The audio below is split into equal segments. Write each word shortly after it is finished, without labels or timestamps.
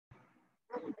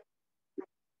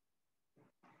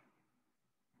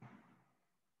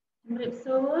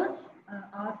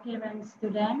All parents,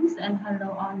 students, and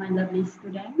hello, all my lovely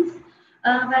students.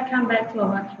 Welcome back to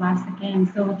our class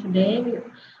again. So today we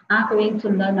are going to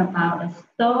learn about a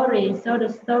story. So the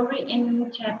story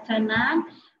in chapter 9,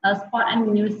 sport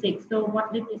and music. So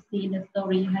what did you see in the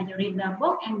story? You had to read the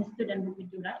book and the student will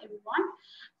do that, everyone.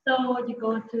 So you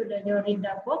go to you read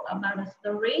the book about the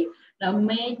story, the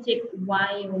magic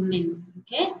violin.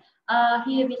 Okay.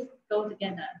 Here we go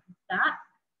together. Start.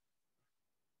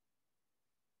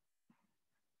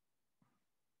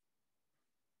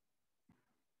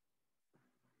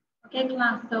 Okay,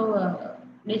 class. So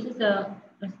this is a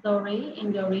story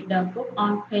in your reader book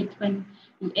on page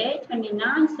 28,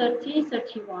 29, 30,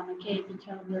 31. Okay,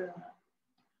 teacher will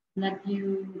let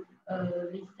you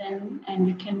listen and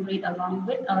you can read along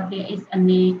with, or there is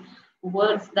any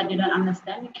words that you don't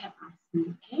understand, you can ask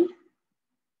me. Okay,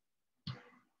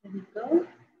 here we go.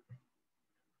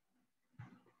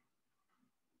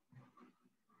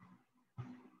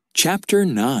 Chapter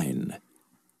 9,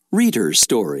 Reader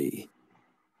Story.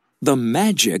 The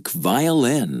Magic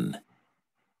Violin.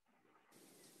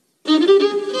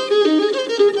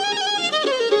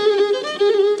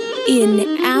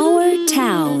 In our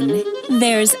town,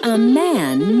 there's a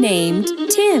man named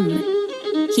Tim.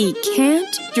 He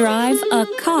can't drive a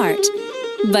cart,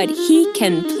 but he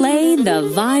can play the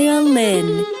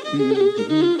violin.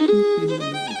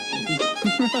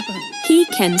 He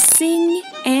can sing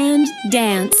and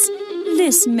dance,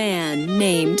 this man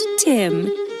named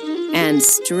Tim. And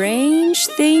strange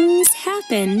things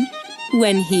happen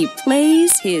when he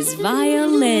plays his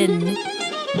violin.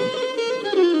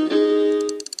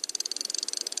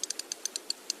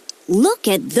 Look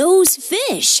at those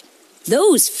fish.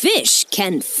 Those fish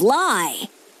can fly.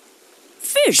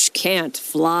 Fish can't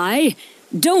fly.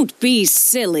 Don't be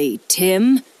silly,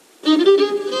 Tim.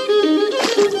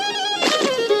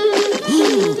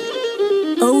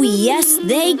 Oh, yes,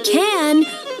 they can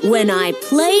when I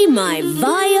play my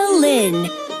violin.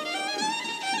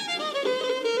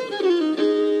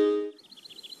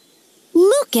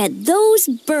 Look at those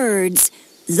birds.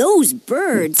 Those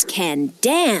birds can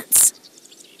dance.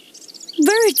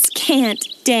 Birds can't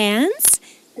dance.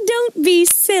 Don't be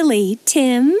silly,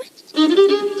 Tim.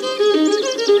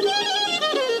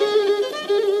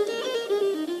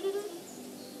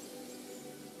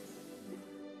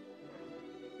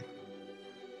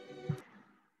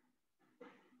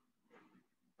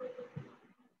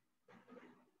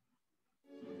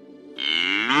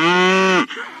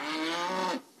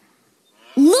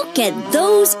 Look at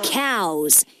those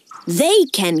cows. They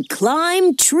can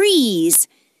climb trees.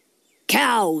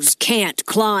 Cows can't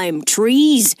climb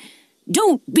trees.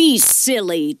 Don't be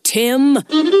silly, Tim.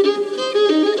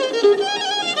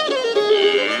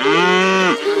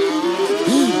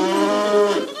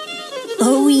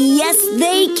 Oh, yes,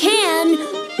 they can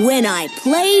when I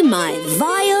play my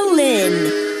violin.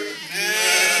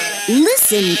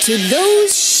 Listen to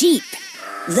those sheep.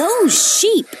 Those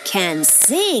sheep can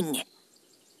sing.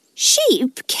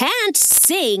 Sheep can't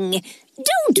sing.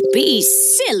 Don't be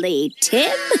silly,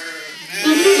 Tim.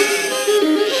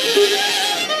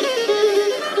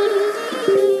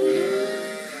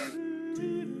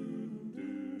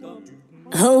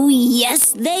 Oh,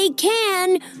 yes, they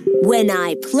can when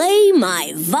I play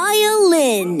my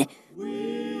violin.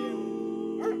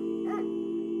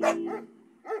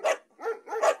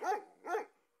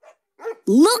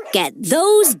 Look at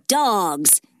those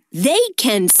dogs. They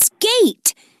can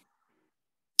skate.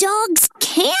 Dogs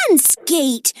can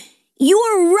skate.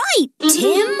 You're right,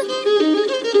 Tim.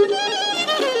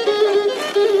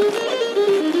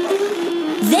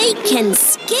 They can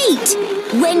skate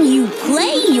when you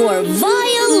play your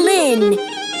violin.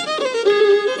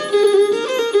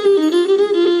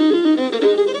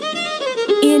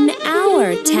 In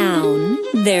our town,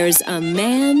 there's a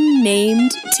man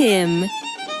named Tim.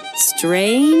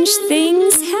 Strange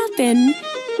things happen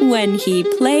when he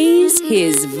plays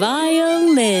his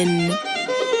violin.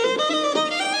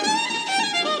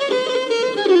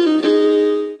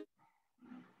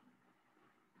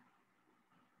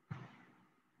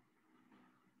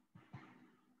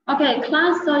 Okay,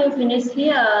 class, so you finish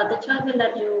here. The child will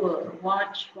let you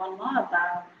watch one more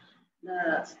about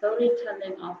the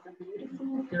storytelling of the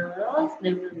beautiful girls.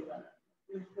 They will,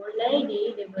 beautiful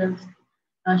lady,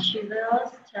 she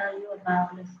will tell you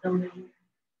about the story.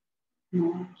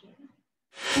 Okay.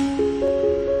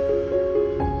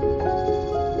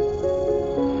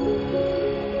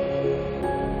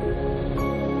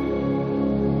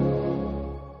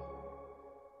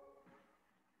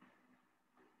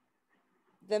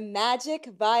 The Magic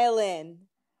Violin.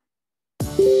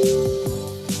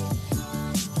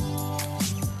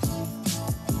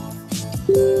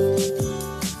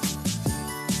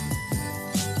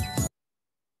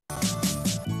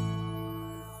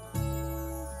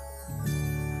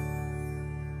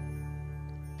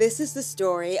 This is the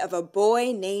story of a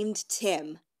boy named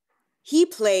Tim. He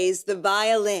plays the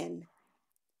violin.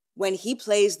 When he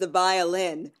plays the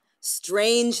violin,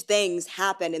 strange things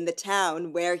happen in the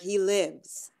town where he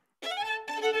lives.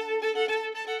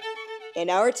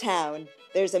 In our town,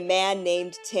 there's a man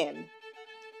named Tim.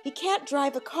 He can't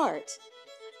drive a cart,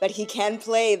 but he can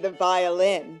play the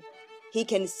violin. He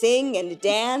can sing and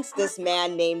dance, this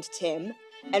man named Tim,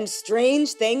 and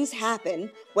strange things happen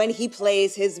when he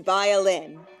plays his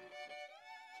violin.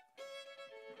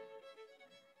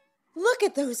 Look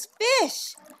at those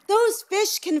fish! Those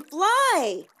fish can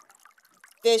fly!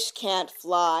 Fish can't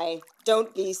fly.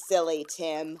 Don't be silly,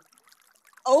 Tim.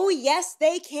 Oh, yes,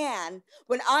 they can,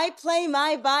 when I play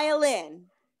my violin.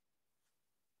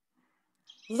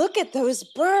 Look at those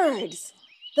birds.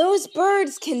 Those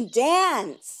birds can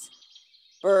dance.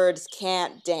 Birds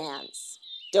can't dance.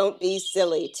 Don't be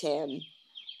silly, Tim.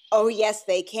 Oh, yes,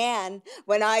 they can,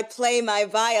 when I play my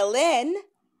violin.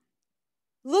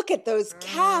 Look at those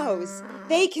cows.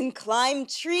 They can climb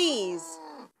trees.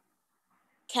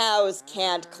 Cows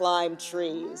can't climb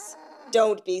trees.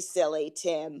 Don't be silly,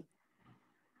 Tim.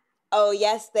 Oh,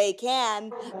 yes, they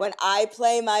can, when I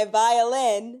play my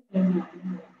violin.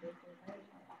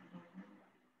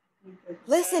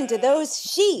 Listen to those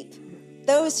sheep.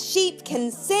 Those sheep can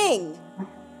sing.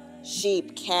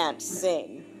 Sheep can't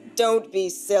sing. Don't be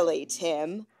silly,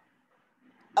 Tim.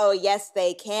 Oh, yes,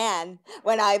 they can,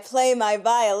 when I play my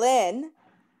violin.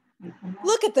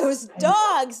 Look at those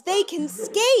dogs. They can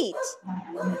skate.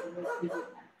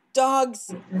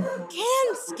 Dogs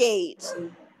can skate.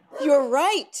 You're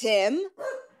right, Tim.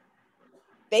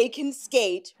 They can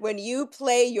skate when you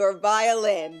play your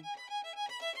violin.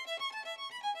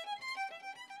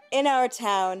 In our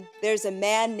town, there's a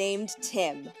man named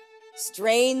Tim.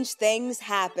 Strange things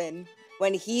happen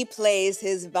when he plays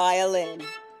his violin.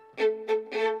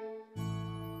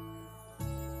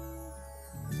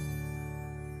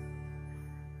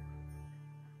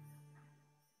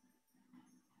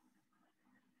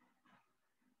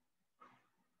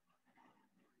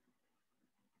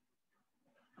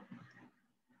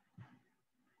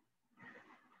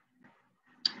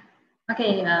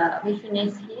 Okay, we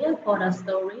finish here for the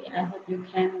story. I hope you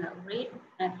can read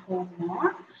at home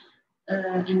more.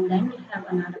 And then you have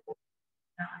another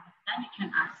then you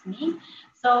can ask me.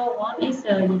 So one is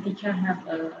the teacher have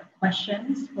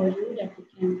questions for you that you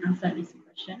can answer this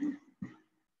question.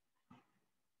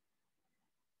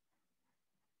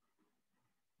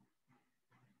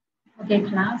 Okay,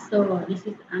 class. So this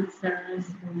is answers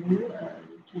for you.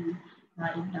 You can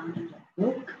write it down in the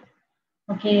book.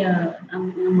 Okay,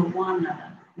 number one,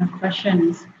 the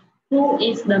questions. Who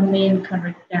is the main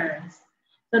character?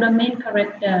 So the main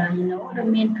character, the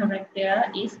main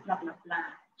character is blah, blah,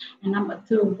 blah. And number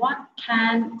two, what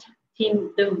can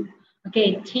Tim do?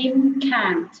 Okay, Tim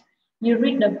can't. You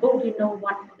read the book, you know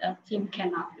what Tim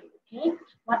cannot do, okay?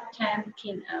 What can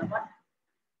Tim do?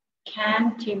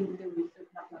 So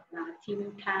blah, blah, blah.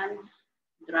 Tim can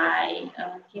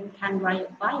ride a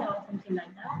bike or something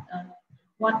like that.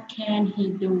 What can he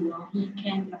do? Or he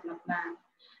can blah blah blah.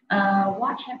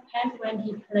 What happened when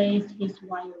he plays his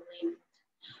violin?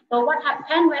 So what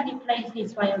happened when he plays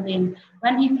his violin?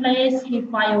 When he plays his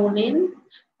violin,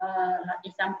 like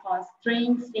example,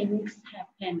 strange things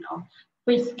happen or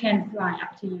fish can fly.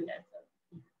 Up to you. That's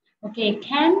okay.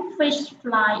 Can fish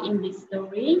fly in this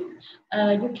story?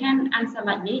 You can answer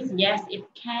like this. Yes, it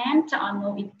can, or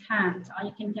no, it can't. Or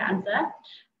you can answer.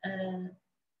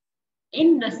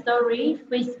 In the story,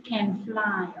 fish can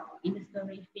fly, or in the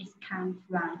story, fish can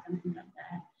fly, something like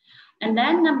that. And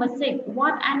then number six,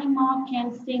 what animal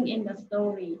can sing in the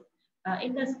story?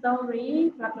 In the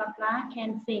story, blah, blah, blah,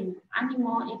 can sing.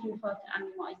 Animal, if you refer to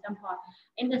animal, example.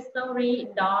 In the story,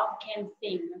 dog can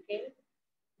sing, okay?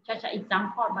 Just an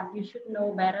example, but you should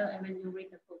know better when you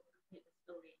read the book, read the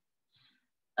story.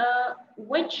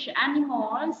 Which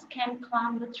animals can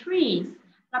climb the trees?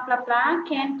 Blah, blah, blah,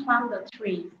 can climb the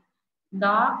trees.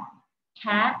 Dog,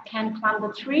 cat can climb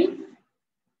the trees.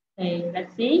 Okay,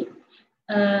 let's see.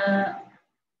 Blah,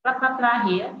 blah, blah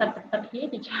here, but here,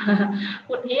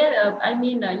 put here,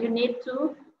 you need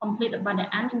to complete about the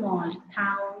animal,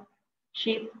 cow,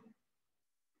 sheep.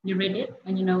 You read it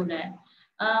and you know that.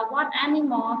 What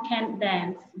animal can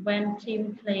dance when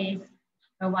Tim plays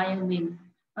the violin?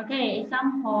 Okay,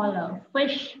 example,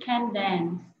 fish can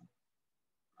dance.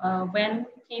 When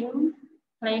Tim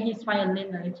play his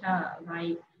violin later,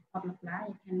 right? Blah, blah, blah,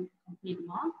 you can complete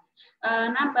more.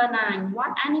 Number nine,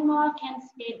 what animal can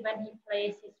skate when he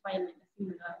plays his violin?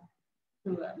 Similar to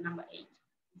number eight.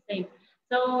 Same.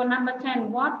 So number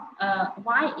 10,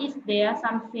 why is there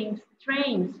something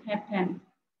strange happen?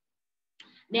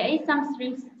 There is some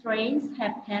strange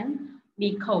happen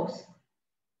because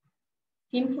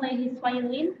Tim play his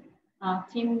violin,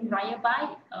 Tim ride a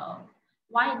bike.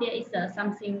 Why there is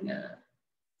something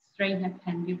strange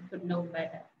happen? You could know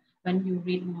better when you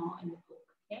read more in the book.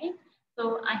 Okay,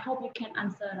 so I hope you can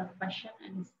answer the question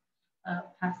and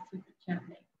pass to the chat.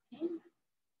 Okay,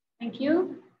 thank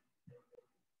you.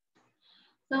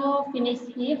 So finish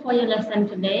here for your lesson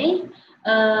today.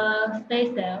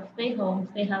 Stay safe, stay home,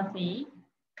 stay healthy.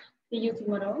 See you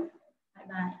tomorrow. Bye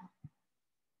bye.